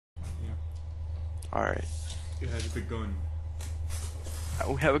Alright. It has a good gun.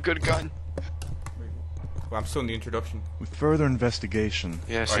 We have a good gun. Well, I'm still in the introduction. With further investigation,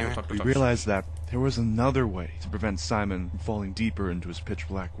 Yeah, same. we realized that there was another way to prevent Simon from falling deeper into his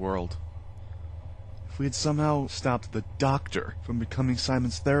pitch-black world. If we had somehow stopped the doctor from becoming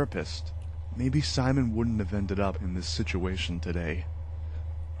Simon's therapist, maybe Simon wouldn't have ended up in this situation today.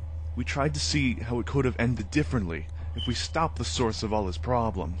 We tried to see how it could have ended differently if we stopped the source of all his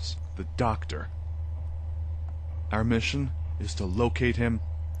problems, the doctor. Our mission is to locate him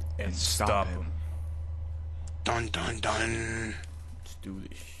and stop him. Dun dun dun. Let's do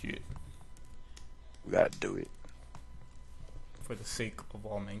this shit. We gotta do it. For the sake of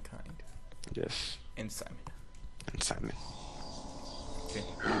all mankind. Yes. And Simon. And Simon. Okay.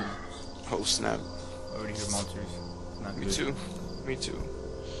 Oh snap. I already hear monsters. It's not Me good. too. Me too.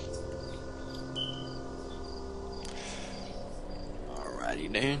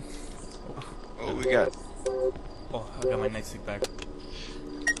 Alrighty then. Oh, we got. Oh, I got my nightstick back.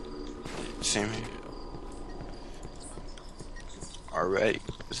 Same here. Alright,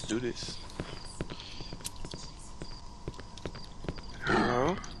 let's do this.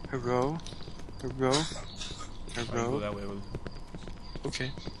 Hello? Hello? Hello? Go Hello? that way, Will. Okay.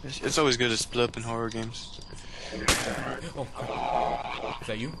 It's always good to split up in horror games. Oh, crap. Is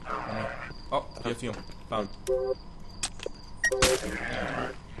that you? Or me? Oh, yes, you. Found.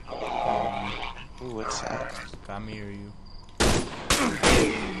 Ooh, what's that? Got me or you?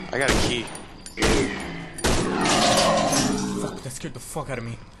 I got a key. Fuck, that scared the fuck out of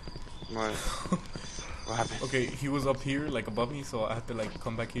me. What? What happened? Okay, he was up here, like above me, so I had to like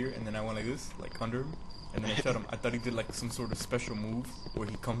come back here, and then I went like this, like under him, and then I shot him. I thought he did like some sort of special move where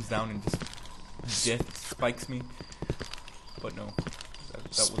he comes down and just death spikes me, but no, that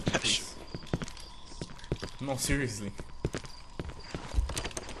wasn't the case. No, seriously.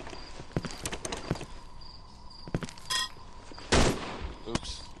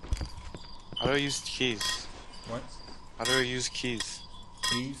 Oops. How do I use keys? What? How do I use keys?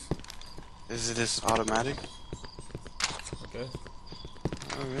 Keys? Is this automatic? Okay.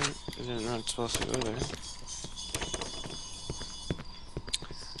 Alright. Is it not supposed to go there?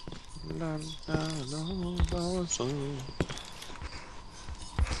 La, la, la, la, la.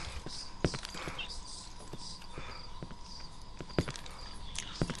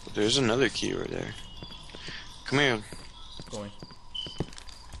 There's another key right there. Come here. Going.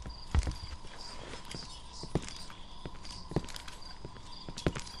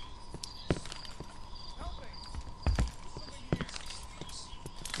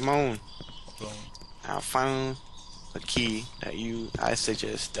 Come on. Going. I found a key that I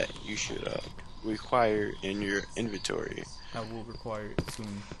suggest that you should require in your inventory. I will require it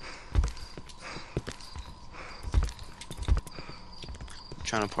soon.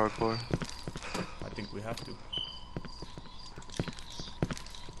 Trying to parkour. I think we have to.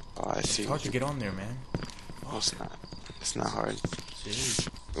 Oh, I see. It's hard to get on there, man. Oh, it's not. It's not hard. It is.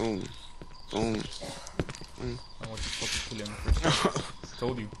 Boom. Boom. I want to fucking kill him first.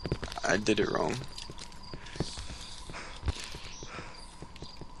 Told you. I did it wrong.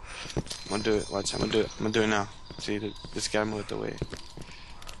 I'm gonna do it. Watch. I'm gonna do it. I'm gonna do it now. See, this guy moved away.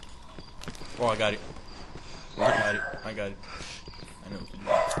 Oh, I got it. I got it. I got it. I know what to do.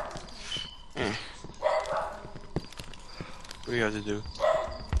 Eh. What do you have to do?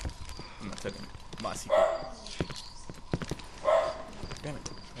 I'm not telling you. My secret. Damn it.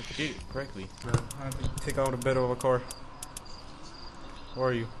 I did it correctly. I have to take out a bed of a car. Where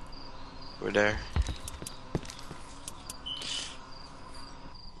are you? We're there.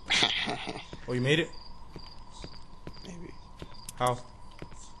 Oh, you made it? Maybe. How?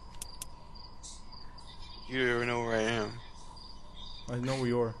 You don't even know where I am. I know where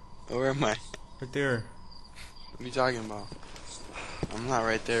you are. Oh, where am I? Right there. What are you talking about? I'm not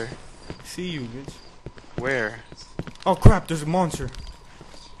right there. I see you, bitch. Where? Oh crap, there's a monster.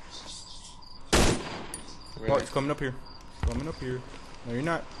 Where? Oh, it's coming up here. It's coming up here. No, you're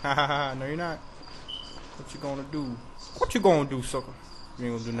not. Ha ha ha. No, you're not. What you gonna do? What you gonna do, sucker? You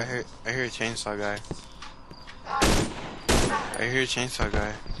ain't gonna do nothing. I hear a chainsaw guy. I hear a chainsaw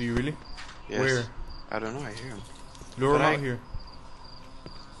guy. Do you really? Yes. Where? I don't know. I hear him. Lure him But out here.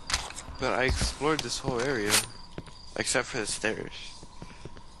 But I explored this whole area, except for the stairs.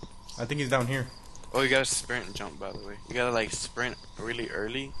 I think he's down here. Oh, you gotta sprint and jump, by the way. You gotta like sprint really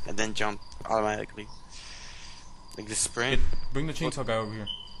early and then jump automatically. Like the sprint. Bring the chainsaw guy over here.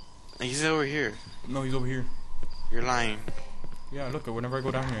 He's over here. No, he's over here. You're lying. Yeah, look, whenever I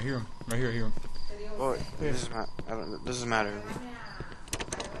go down here, I hear him. Right here, I hear him. Oh, this doesn't matter.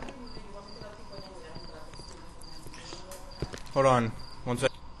 Hold on. One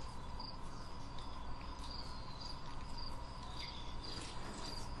sec.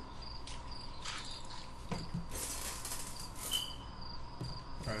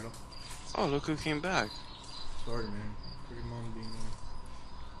 look who came back. Sorry, man. For your mom being there.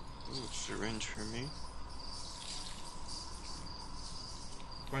 Ooh, syringe for me.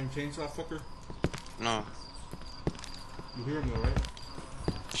 Find chainsaw, fucker? No. You hear him though, right?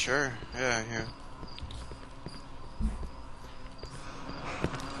 Sure. Yeah, I hear.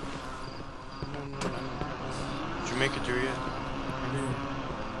 Did you make it through yet? I did.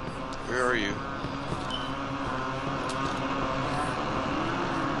 Where are you?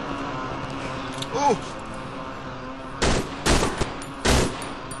 Oh!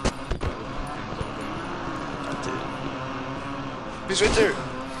 I did. He's right there!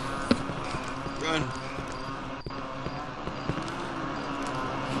 Run!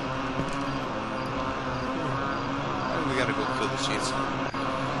 We gotta go kill the chainsaw.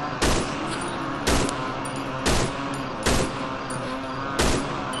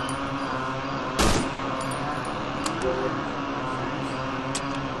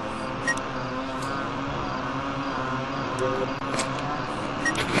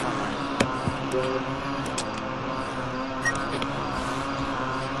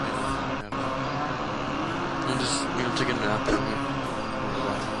 I'm just, taking a nap there.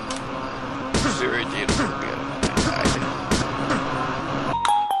 Zero data.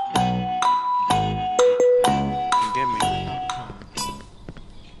 Get me.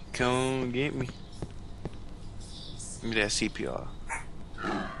 Come get me. Give me that CPR. I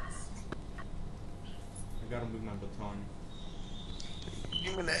got him with my baton.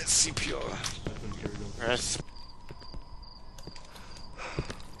 Give me that CPR. That's been carried over. That's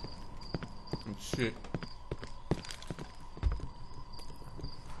Oh, shit.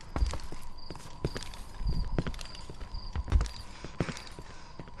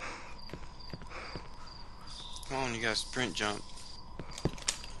 come on, you gotta sprint jump.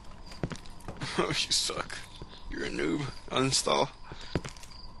 Oh, you suck. You're a noob. Uninstall.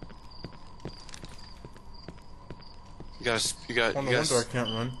 You got. Oh, no wonder I can't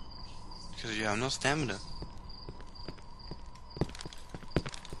run. Because you have no stamina.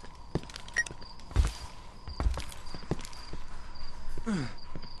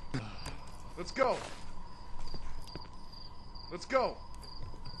 Let's go. Let's go.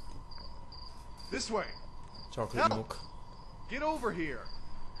 This way. Chocolate Help. milk. Get over here.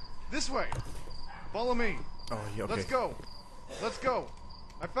 This way. Follow me. Oh, yeah, okay. Let's go. Let's go.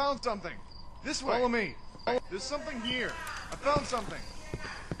 I found something. This way. Follow me. There's something here. I found something.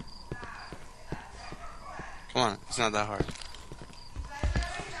 Come on, it's not that hard.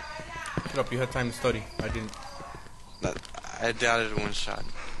 Shut up, you had time to study. I didn't. I doubted one shot.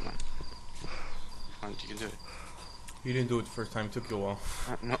 Come on. Come on, you can do it. You didn't do it the first time, it took you a while.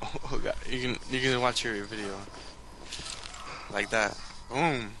 No, oh God. You can watch your video. Like that.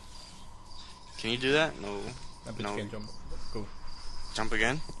 Boom. Can you do that? No. I bet No. you can't jump. Go. Jump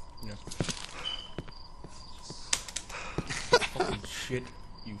again? Yeah. Fucking shit.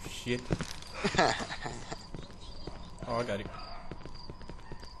 You shit. Oh, I got it.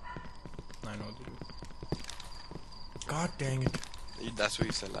 I know what to do. God dang it. That's what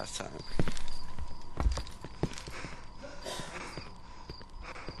you said last time.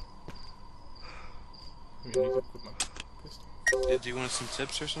 I need to equip my pistol. Do you want some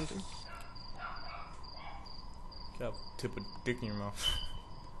tips or something? I'll tip a dick in your mouth.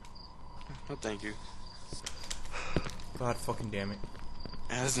 No, thank you. God fucking damn it.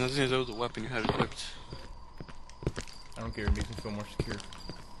 It has nothing to do with the weapon you have equipped. I don't care, it makes me feel more secure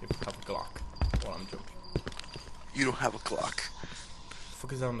if I have a Glock while I'm jumping. You don't have a clock. The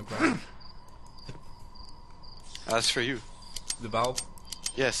fuck is that on the ground? That's for you. The valve?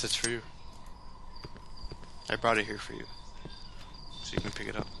 Yes, it's for you. I brought it here for you. So you can pick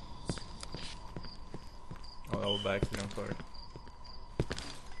it up. Oh, that was by accident, I'm sorry.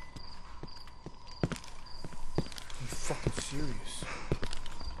 Are you fucking serious?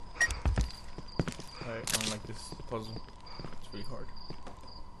 Alright, I don't like this puzzle. It's really hard.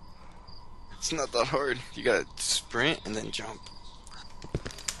 It's not that hard. You gotta sprint and then jump.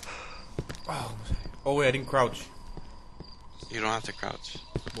 Oh, oh wait, I didn't crouch. You don't have to crouch.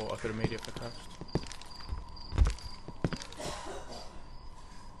 Well, I could have made it if I crouched.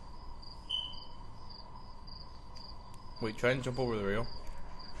 Wait, try and jump over the rail.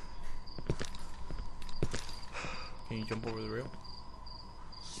 Can you jump over the rail?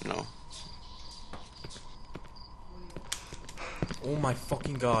 No. Oh my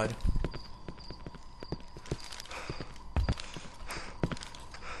fucking god.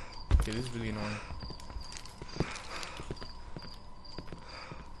 Okay, this is really annoying.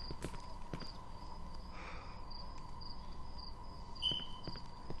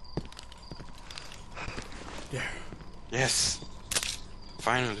 There. Yes.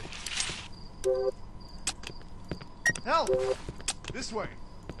 Finally. Help! This way.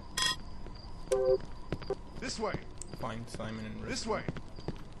 This way. Find Simon and This way.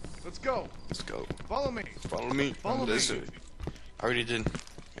 Let's go. Let's go. Follow me. Follow me. Follow me. Listen. I already did.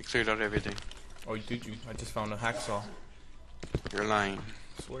 I cleared out everything. Oh, did you? I just found a hacksaw. You're lying.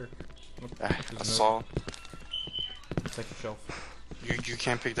 I swear. Look, Ah, there's a another- saw. It's like a shelf. You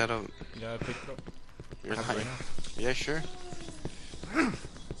can't pick that up. Yeah, I picked it up. You're I have it lying. right now. Yeah, sure.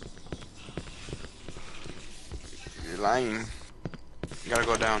 You're lying. You gotta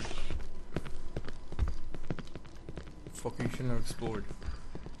go down. Fuck, you shouldn't have explored.